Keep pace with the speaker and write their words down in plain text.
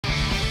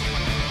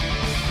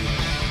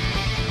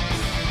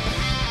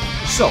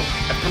So,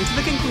 I've come to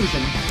the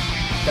conclusion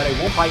that I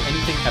won't buy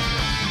anything ever.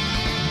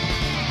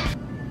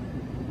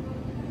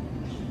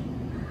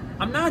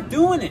 I'm not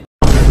doing it!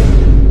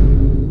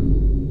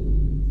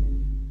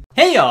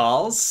 Hey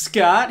y'all,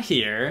 Scott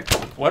here.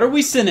 What are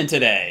we sinning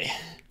today?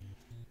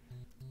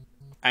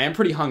 I am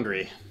pretty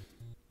hungry.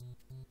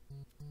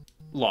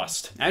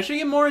 Lost. I should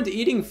get more into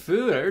eating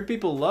food. I heard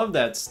people love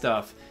that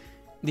stuff.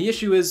 The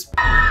issue is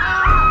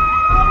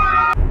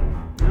I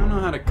don't know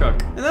how to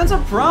cook. And that's a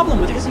problem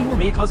with it. You were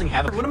me causing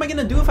havoc. What am I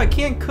gonna do if I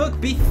can't cook?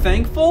 Be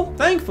thankful?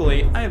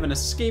 Thankfully, I have an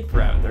escape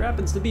route. There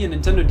happens to be a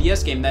Nintendo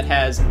DS game that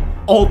has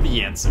all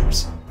the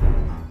answers.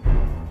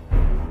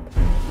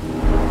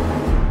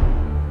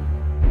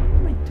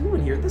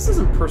 This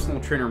isn't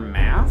personal trainer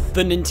math.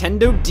 The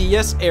Nintendo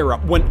DS era,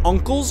 when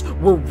uncles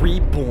were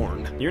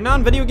reborn. Your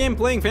non-video game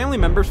playing family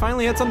members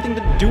finally had something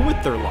to do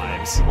with their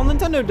lives. While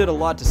Nintendo did a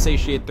lot to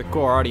satiate their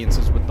core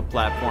audiences with the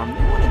platform,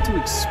 they wanted to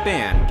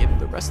expand, give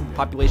the rest of the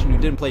population who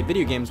didn't play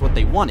video games what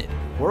they wanted: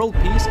 world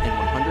peace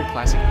and 100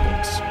 classic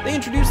books. They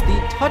introduced the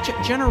Touch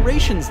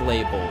Generations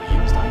label,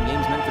 used on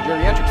games meant for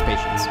geriatrics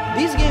patients.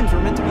 These games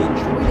were meant to be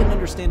enjoyed and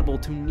understandable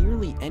to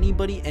nearly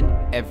anybody and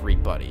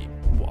everybody.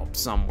 Well,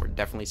 some were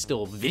definitely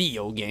still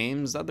video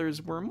games,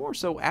 others were more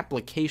so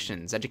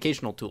applications,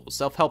 educational tools,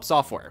 self-help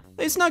software.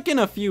 They snuck in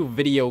a few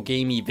video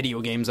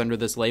games under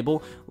this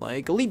label,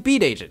 like Elite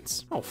Beat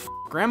Agents. Oh,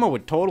 Grandma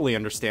would totally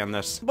understand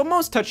this. But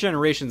most Touch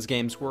Generations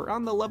games were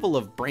on the level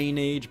of Brain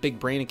Age, Big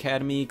Brain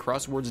Academy,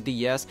 Crosswords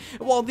DS,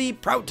 while the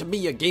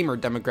proud-to-be-a-gamer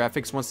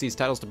demographics wants these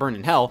titles to burn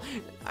in hell,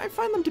 I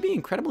find them to be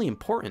incredibly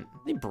important.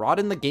 They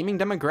broadened the gaming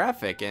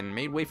demographic and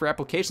made way for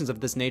applications of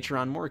this nature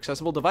on more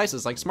accessible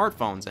devices like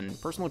smartphones, and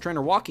personal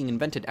trainer walking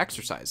invented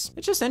exercise.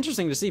 It's just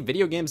interesting to see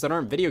video games that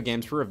aren't video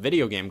games for a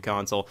video game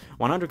console.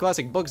 100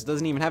 Classic Books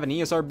doesn't even have an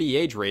ESRB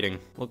age rating.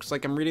 Looks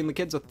like I'm reading the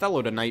kids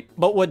Othello tonight.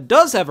 But what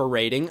does have a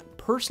rating?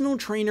 Personal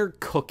Trainer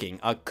Cooking,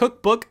 a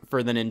cookbook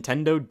for the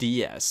Nintendo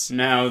DS.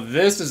 Now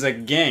this is a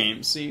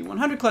game. See,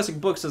 100 Classic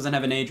Books doesn't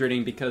have an age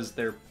rating because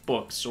they're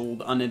books,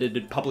 old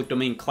unedited public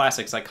domain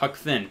classics like Huck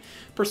Finn.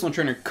 Personal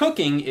Trainer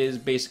Cooking is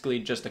basically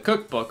just a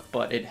cookbook,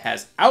 but it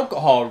has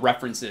alcohol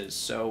references,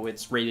 so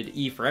it's rated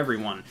E for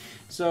everyone.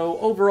 So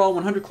overall,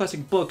 100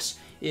 Classic Books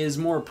is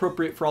more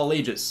appropriate for all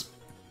ages.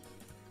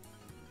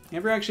 You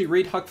ever actually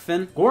read Huck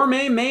Finn?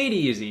 Gourmet made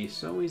easy.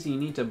 So easy you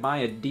need to buy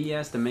a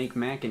DS to make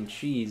mac and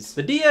cheese.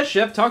 The DS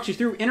Chef talks you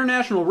through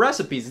international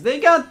recipes. They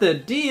got the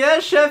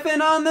DS Chef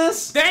in on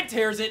this? That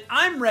tears it.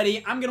 I'm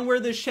ready. I'm gonna wear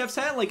this chef's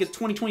hat like it's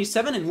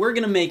 2027 and we're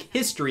gonna make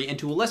history and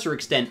to a lesser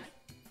extent,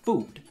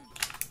 food.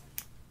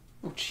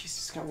 Oh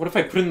Jesus God, what if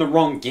I put in the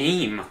wrong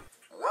game?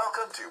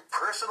 Welcome to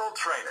Personal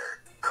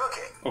Trainer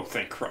Cooking. Oh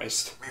thank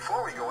Christ.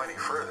 Before we go any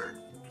further,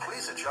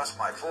 please adjust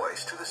my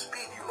voice to the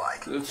speed you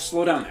like.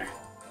 Slow down there.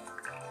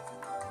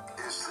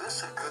 Is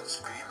this a good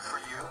speed for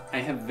you? I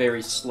have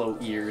very slow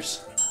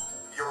ears.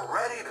 You're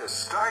ready to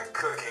start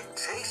cooking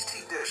tasty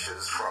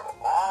dishes from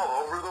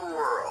all over the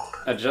world.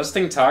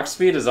 Adjusting talk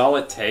speed is all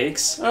it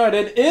takes? Alright,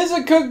 it is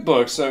a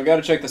cookbook, so I've got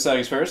to check the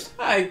settings first.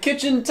 Hi,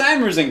 kitchen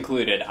timers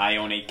included. I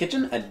own a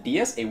kitchen, a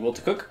DS, a will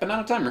to cook, but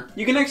not a timer.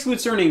 You can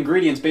exclude certain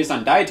ingredients based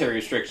on dietary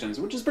restrictions,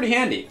 which is pretty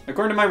handy.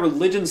 According to my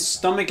religion,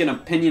 stomach, and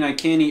opinion, I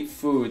can't eat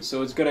food,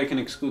 so it's good I can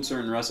exclude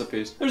certain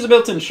recipes. There's a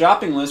built-in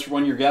shopping list for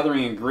when you're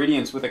gathering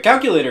ingredients with a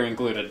calculator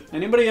included.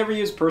 Anybody ever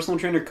use Personal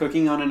Trainer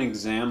Cooking on an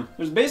exam?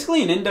 There's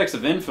basically an index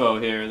of info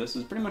here. This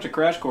is pretty much a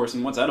crash course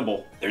in what's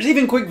edible. There's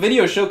even quick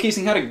videos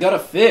showcasing how to gut a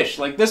fish,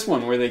 like this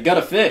one where they gut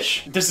a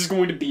fish. This is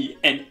going to be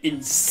an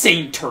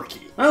insane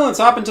turkey. Well, let's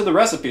hop into the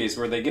recipes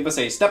where they give us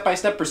a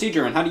step-by-step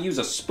procedure on how to use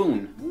a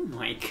spoon. Oh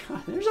my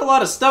God, there's a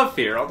lot of stuff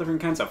here. All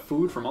different kinds of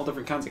food from all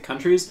different kinds of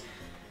countries.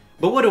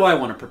 But what do I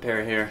want to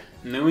prepare here?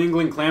 New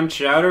England clam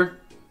chowder?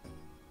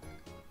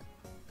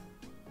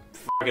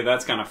 Okay,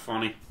 that's kind of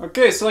funny.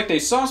 Okay, select a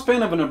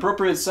saucepan of an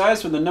appropriate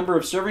size for the number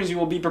of servings you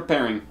will be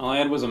preparing. All I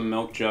had was a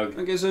milk jug.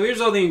 Okay, so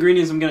here's all the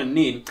ingredients I'm gonna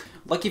need.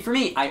 Lucky for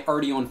me, I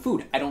already own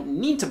food. I don't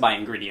need to buy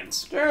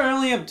ingredients. Sure, I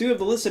only have 2 of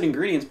the listed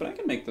ingredients, but I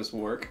can make this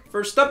work.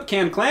 First up,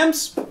 canned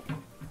clams.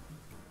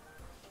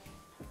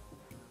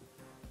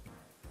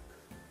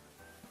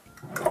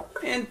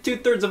 And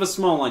 2/3 of a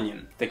small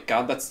onion. Thank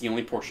God that's the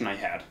only portion I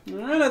had.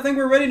 Alright, I think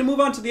we're ready to move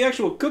on to the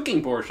actual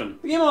cooking portion.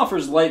 The game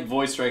offers light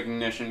voice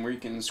recognition where you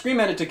can scream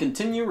at it to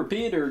continue,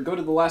 repeat, or go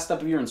to the last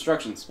step of your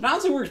instructions. It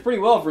honestly works pretty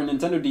well for a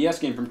Nintendo DS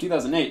game from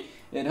 2008.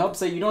 It helps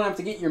that you don't have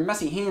to get your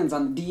messy hands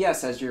on the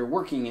DS as you're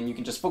working and you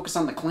can just focus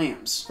on the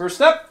clams. First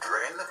step.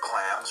 Drain the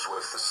clams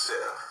with the sieve.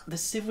 The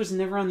sieve was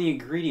never on the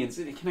ingredients.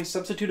 Can I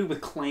substitute it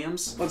with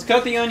clams? Let's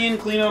cut the onion,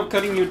 clean out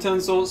cutting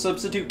utensil,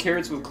 substitute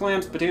carrots with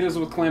clams, potatoes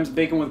with clams,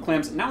 bacon with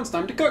clams. Now it's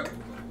time to cook.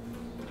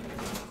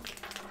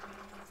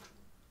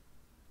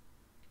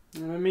 I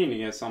mean to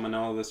get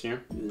salmonella this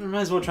year.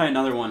 Might as well try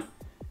another one.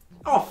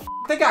 Oh,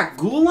 they got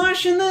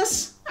goulash in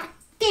this?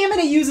 Damn it,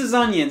 it uses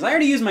onions. I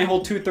already used my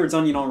whole 2/3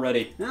 onion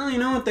already. Well, you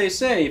know what they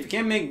say, if you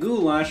can't make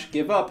goulash,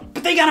 give up.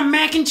 But they got a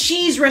mac and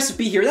cheese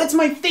recipe here. That's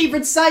my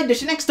favorite side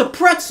dish next to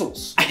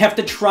pretzels. I have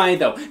to try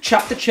though.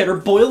 Chop the cheddar,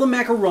 boil the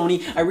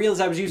macaroni. I realized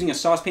I was using a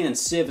saucepan and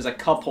sieve as a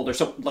cup holder,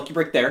 so lucky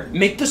break there.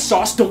 Make the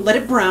sauce, don't let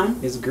it brown.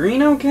 Is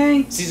green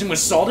okay? Season with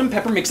salt and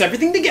pepper, mix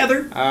everything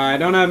together. I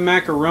don't have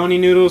macaroni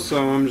noodles,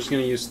 so I'm just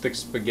gonna use thick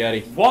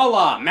spaghetti.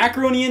 Voila,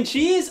 macaroni and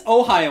cheese,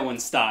 Ohioan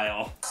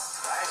style.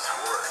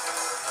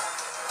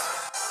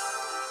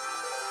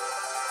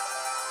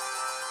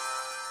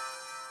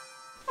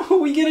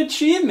 We get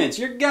achievements.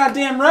 You're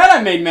goddamn right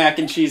I made mac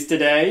and cheese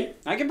today.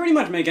 I can pretty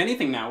much make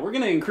anything now. We're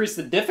gonna increase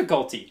the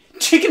difficulty.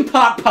 Chicken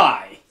pot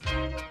pie.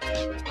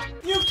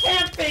 You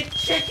can't fit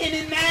chicken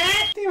in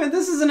that! Damn it,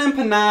 this is an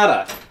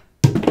empanada.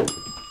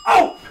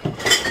 Oh!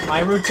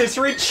 My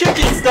rotisserie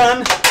chicken's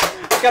done.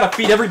 Gotta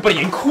feed everybody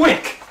and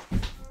quick.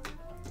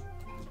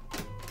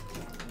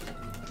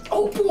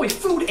 Oh boy,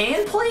 food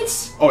and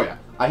plates? Oh yeah,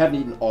 I haven't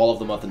eaten all of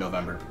the month of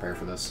November to prepare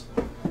for this.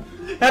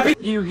 Happy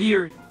New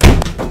Year.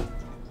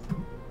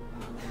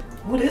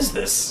 What is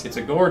this? It's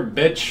a gourd,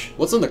 bitch.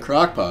 What's in the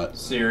crock pot?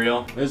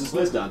 Cereal. There's this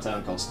place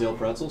downtown called Steel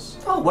Pretzels.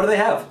 Oh, what do they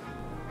have?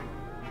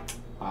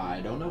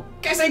 I don't know.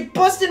 Guys, I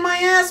busted my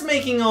ass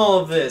making all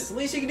of this. The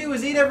least you can do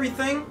is eat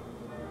everything.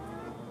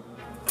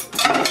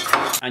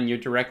 And you're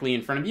directly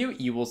in front of you,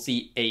 you will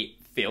see a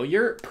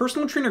failure.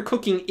 Personal trainer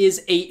cooking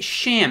is a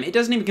sham. It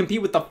doesn't even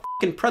compete with the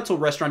fucking pretzel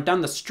restaurant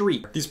down the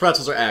street. These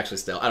pretzels are actually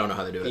stale. I don't know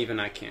how they do it. Even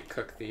I can't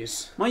cook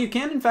these. Well, you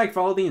can in fact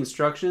follow the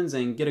instructions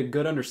and get a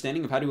good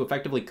understanding of how to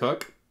effectively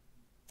cook.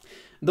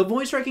 The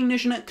voice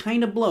recognition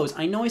kinda blows.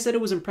 I know I said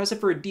it was impressive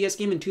for a DS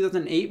game in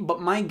 2008,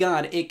 but my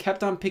god, it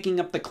kept on picking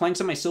up the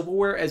clanks of my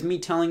silverware as me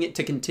telling it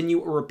to continue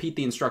or repeat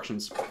the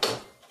instructions. Okay.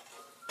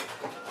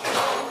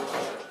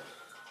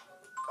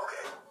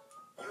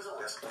 Use a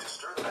whisk to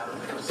stir the batter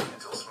vigorously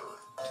until smooth.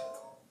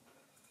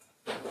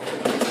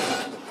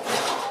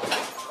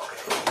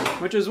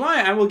 Which is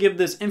why I will give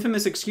this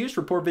infamous excuse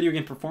for poor video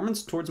game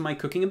performance towards my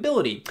cooking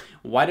ability.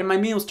 Why did my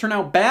meals turn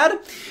out bad?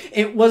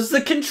 It was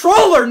the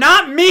controller,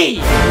 not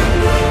me!